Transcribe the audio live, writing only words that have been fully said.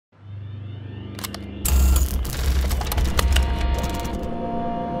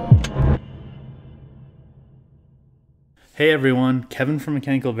Hey everyone, Kevin from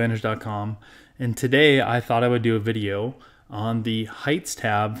mechanicalvantage.com, and today I thought I would do a video on the Heights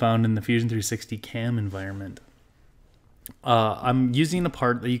tab found in the Fusion 360 CAM environment. I'm using a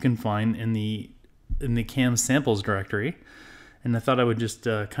part that you can find in the CAM samples directory, and I thought I would just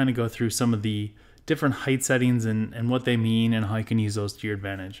kind of go through some of the different height settings and what they mean and how you can use those to your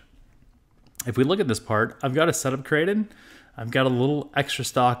advantage. If we look at this part, I've got a setup created. I've got a little extra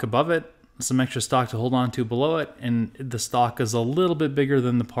stock above it, some extra stock to hold on to below it, and the stock is a little bit bigger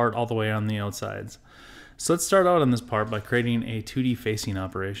than the part all the way on the outsides. So let's start out on this part by creating a 2D facing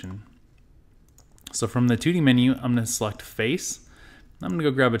operation. So from the 2D menu, I'm going to select face. I'm going to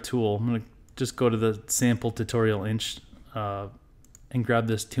go grab a tool. I'm going to just go to the sample tutorial inch and grab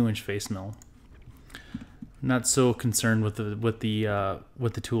this 2-inch face mill. Not so concerned with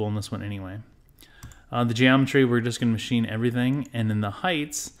the tool in this one anyway. The geometry, we're just going to machine everything, and in the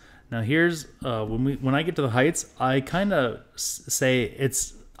heights. Now here's, when I get to the heights, I kind of say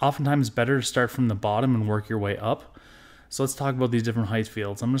it's oftentimes better to start from the bottom and work your way up. So let's talk about these different height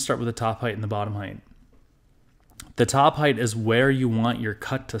fields. I'm going to start with the top height and the bottom height. The top height is where you want your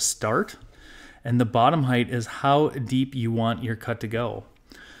cut to start, and the bottom height is how deep you want your cut to go.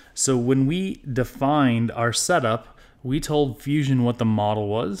 So when we defined our setup, we told Fusion what the model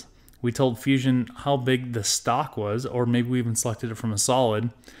was. We told Fusion how big the stock was, or maybe we even selected it from a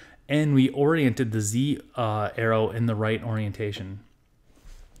solid. And we oriented the Z arrow in the right orientation.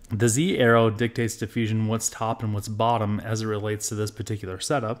 The Z arrow dictates to Fusion what's top and what's bottom as it relates to this particular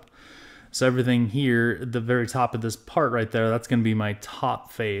setup. So everything here, the very top of this part right there, that's going to be my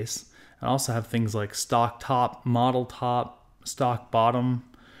top face. I also have things like stock top, model top, stock bottom,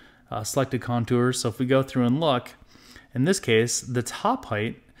 selected contours. So if we go through and look, in this case, the top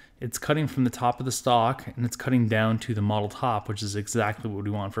height, it's cutting from the top of the stock and it's cutting down to the model top, which is exactly what we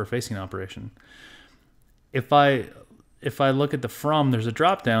want for a facing operation. If I look at the from, there's a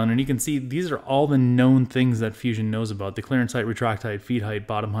drop down, and you can see these are all the known things that Fusion knows about: the clearance height, retract height, feed height,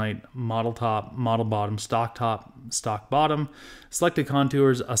 bottom height, model top, model bottom, stock bottom, selected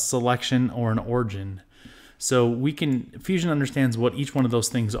contours, a selection, or an origin. So Fusion understands what each one of those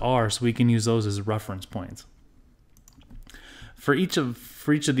things are, so we can use those as reference points. For each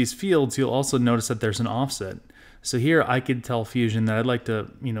of these fields, you'll also notice that there's an offset. So here I could tell Fusion that I'd like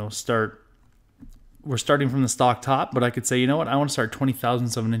to, we're starting from the stock top, but I could say, you know what, I want to start 20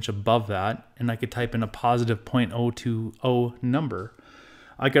 thousandths of an inch above that, and I could type in a positive 0.020 number.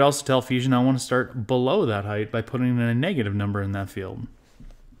 I could also tell Fusion I want to start below that height by putting in a negative number in that field.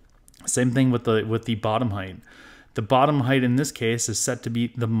 Same thing with the bottom height. The bottom height in this case is set to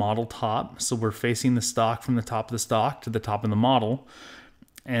be the model top, so we're facing the stock from the top of the stock to the top of the model.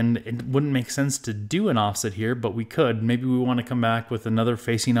 And it wouldn't make sense to do an offset here, but we could. Maybe we want to come back with another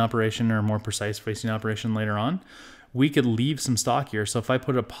facing operation or a more precise facing operation later on. We could leave some stock here. So if I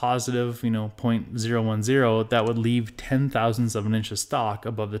put a positive, 0.010, that would leave 10 thousandths of an inch of stock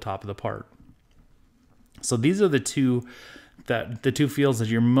above the top of the part. So these are the two fields that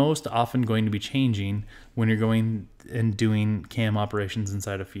you're most often going to be changing when you're going and doing CAM operations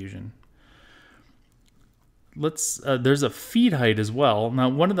inside of Fusion. There's a feed height as well. Now,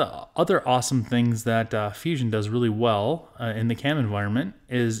 one of the other awesome things that Fusion does really well in the CAM environment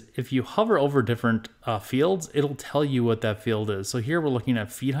is if you hover over different fields, it'll tell you what that field is. So here we're looking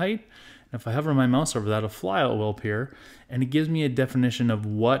at feed height. And if I hover my mouse over that, a flyout will appear, and it gives me a definition of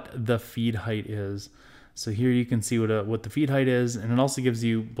what the feed height is. So here you can see what the feed height is, and it also gives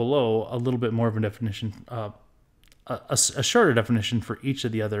you below a little bit more of a definition, a shorter definition for each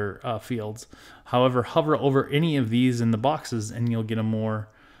of the other fields. However, hover over any of these in the boxes and you'll get a more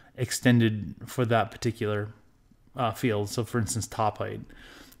extended for that particular field. So for instance, top height.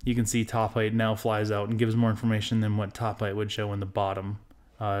 You can see top height now flies out and gives more information than what top height would show in the bottom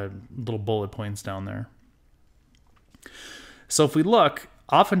little bullet points down there. So if we look,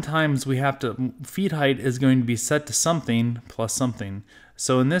 oftentimes we have to, feed height is going to be set to something plus something.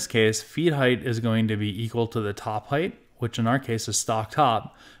 So in this case, feed height is going to be equal to the top height, which in our case is stock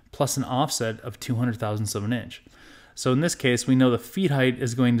top, plus an offset of 200 thousandths of an inch. So in this case, we know the feed height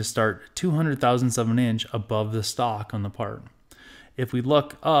is going to start 200 thousandths of an inch above the stock on the part. If we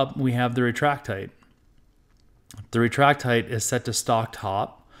look up, we have the retract height. The retract height is set to stock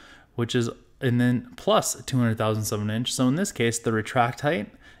top, which is, and then plus 200 thousandths of an inch. So in this case, the retract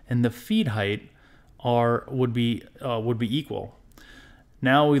height and the feed height would be equal.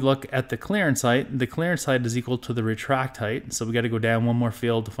 Now we look at the clearance height. The clearance height is equal to the retract height. So we got to go down one more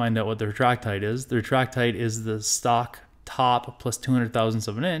field to find out what the retract height is. The retract height is the stock top plus 200 thousandths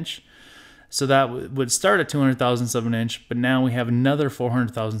of an inch. So that would start at 200 thousandths of an inch, but now we have another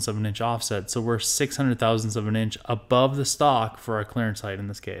 400 thousandths of an inch offset. So we're 600 thousandths of an inch above the stock for our clearance height in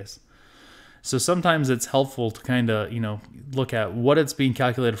this case. So sometimes it's helpful to kind of, look at what it's being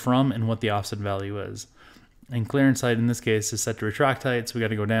calculated from and what the offset value is. And clearance height in this case is set to retract height, so we got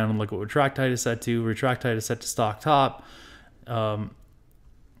to go down and look what retract height is set to. Retract height is set to stock top. And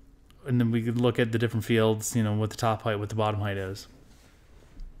then we could look at the different fields, what the top height, what the bottom height is.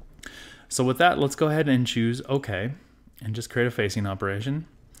 So with that, let's go ahead and choose OK and just create a facing operation.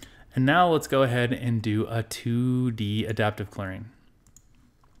 And now let's go ahead and do a 2D adaptive clearing.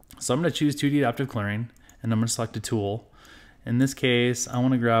 So I'm going to choose 2D adaptive clearing, and I'm going to select a tool. In this case, I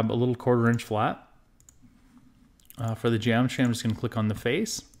want to grab a little 1/4 inch flat. For the geometry, I'm just going to click on the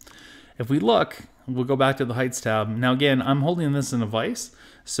face. If we look, we'll go back to the heights tab. Now again, I'm holding this in a vise,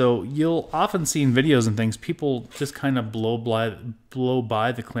 so you'll often see in videos and things, people just kind of blow by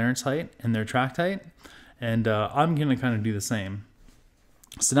the clearance height and their retract height, and I'm going to kind of do the same.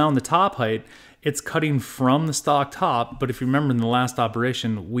 So now in the top height, it's cutting from the stock top, but if you remember in the last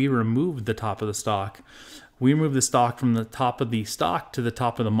operation, we removed the top of the stock. We removed the stock from the top of the stock to the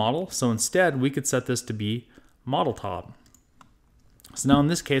top of the model, so instead we could set this to be model top. So now in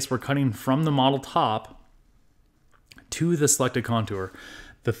this case, we're cutting from the model top to the selected contour,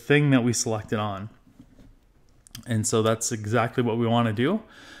 the thing that we selected on. And so that's exactly what we want to do.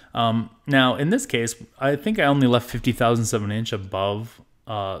 Now in this case, I think I only left 50 thousandths of an inch above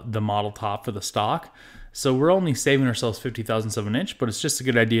the model top for the stock. So we're only saving ourselves 50 thousandths of an inch, but it's just a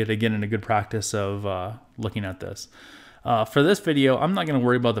good idea to get in a good practice of looking at this. For this video, I'm not going to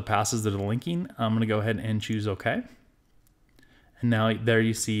worry about the passes that are linking. I'm going to go ahead and choose OK. And now there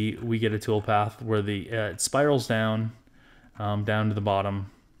you see we get a toolpath where it spirals down, down to the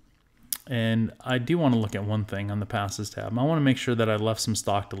bottom. And I do want to look at one thing on the passes tab. I want to make sure that I left some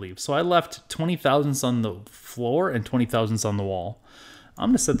stock to leave. So I left 20 thousandths on the floor and 20 thousandths on the wall. I'm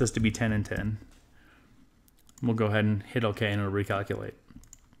going to set this to be 10 and 10. We'll go ahead and hit OK and it'll recalculate.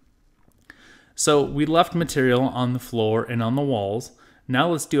 So we left material on the floor and on the walls. Now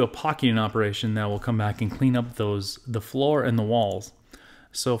let's do a pocketing operation that will come back and clean up the floor and the walls.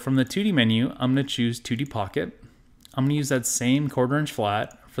 So from the 2D menu, I'm going to choose 2D pocket. I'm going to use that same 1/4 inch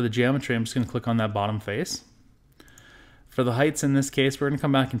flat. For the geometry, I'm just going to click on that bottom face. For the heights in this case, we're going to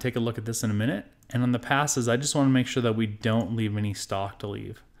come back and take a look at this in a minute. And on the passes, I just want to make sure that we don't leave any stock to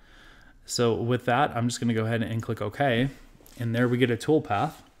leave. So with that, I'm just going to go ahead and click OK. And there we get a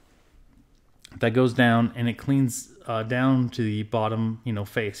toolpath that goes down and it cleans down to the bottom,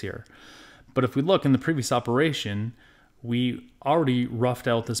 face here. But if we look in the previous operation, we already roughed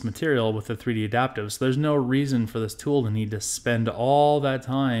out this material with the 3D adaptive. So there's no reason for this tool to need to spend all that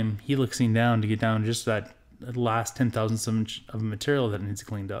time helixing down to get down just that last 10 thousandths of material that needs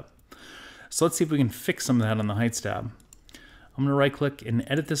cleaned up. So let's see if we can fix some of that on the heights tab. I'm going to right click and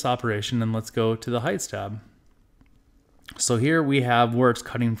edit this operation, and let's go to the heights tab. So here we have where it's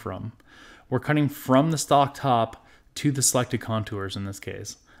cutting from. We're cutting from the stock top to the selected contours in this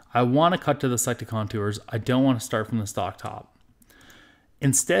case. I want to cut to the selected contours. I don't want to start from the stock top.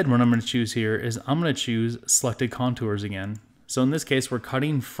 Instead, what I'm going to choose here is I'm going to choose selected contours again. So in this case, we're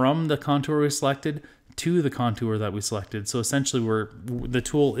cutting from the contour we selected to the contour that we selected. So essentially the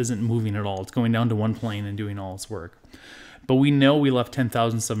tool isn't moving at all. It's going down to one plane and doing all its work. But we know we left 10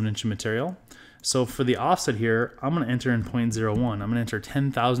 thousandths of an inch of material. So for the offset here, I'm going to enter in 0.01. I'm going to enter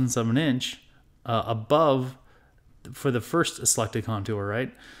 10 thousandths of an inch above for the first selected contour,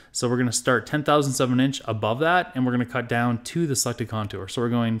 right? So we're going to start 10 thousandths of an inch above that, and we're going to cut down to the selected contour. So we're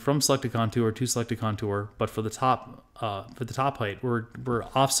going from selected contour to selected contour, but for the top height, we're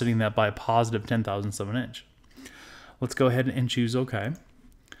offsetting that by a positive 10 thousandths of an inch. Let's go ahead and choose OK.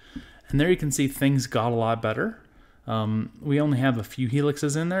 And there you can see things got a lot better. We only have a few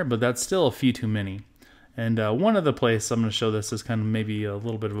helixes in there, but that's still a few too many. And one of the places I'm going to show this is kind of maybe a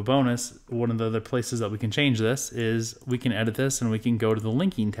little bit of a bonus. One of the other places that we can change this is we can edit this and we can go to the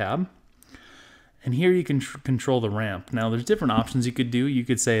linking tab. And here you can control the ramp. Now there's different options you could do. You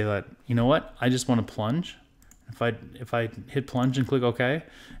could say that, you know what, I just want to plunge. If I hit plunge and click OK,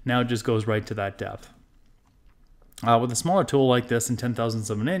 now it just goes right to that depth. With a smaller tool like this in 10 thousandths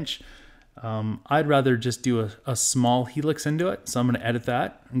of an inch, I'd rather just do a small helix into it. So I'm going to edit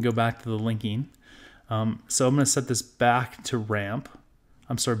that and go back to the linking. So I'm going to set this back to ramp.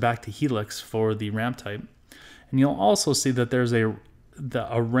 Back to helix for the ramp type. And you'll also see that there's a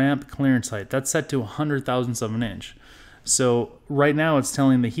ramp clearance height. That's set to 100 thousandths of an inch. So right now it's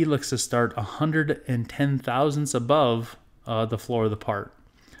telling the helix to start 110 thousandths above the floor of the part.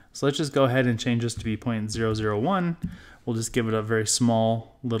 So let's just go ahead and change this to be 0.001, We'll just give it a very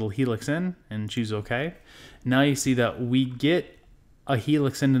small little helix in and choose OK. Now you see that we get a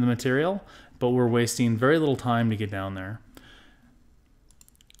helix into the material, but we're wasting very little time to get down there.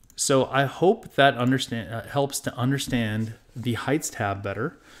 So I hope that helps to understand the heights tab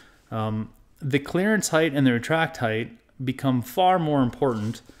better. The clearance height and the retract height become far more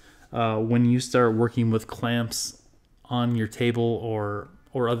important when you start working with clamps on your table or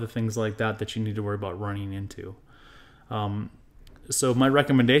other things like that you need to worry about running into. So my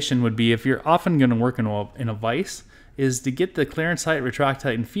recommendation would be, if you're often going to work in a vise, is to get the clearance height, retract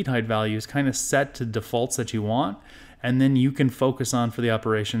height, and feed height values kind of set to defaults that you want, and then you can focus on, for the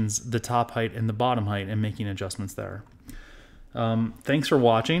operations, the top height and the bottom height and making adjustments there. Thanks for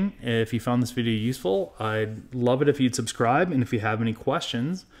watching. If you found this video useful, I'd love it if you'd subscribe, and if you have any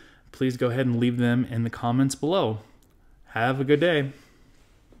questions, please go ahead and leave them in the comments below. Have a good day.